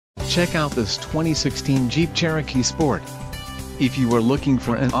Check out this 2016 Jeep Cherokee Sport. If you are looking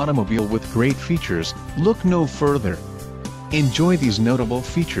for an automobile with great features, look no further. Enjoy these notable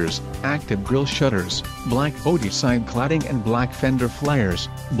features: active grille shutters, black body side cladding and black fender flares,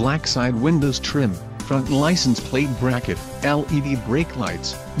 black side windows trim, front license plate bracket, LED brake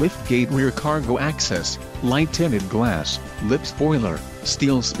lights, liftgate rear cargo access, light tinted glass, lip spoiler,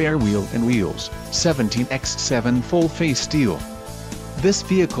 steel spare wheel and wheels, 17x7 full face steel. This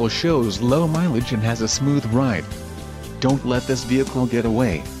vehicle shows low mileage and has a smooth ride. Don't let this vehicle get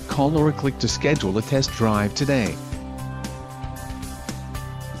away. Call or click to schedule a test drive today.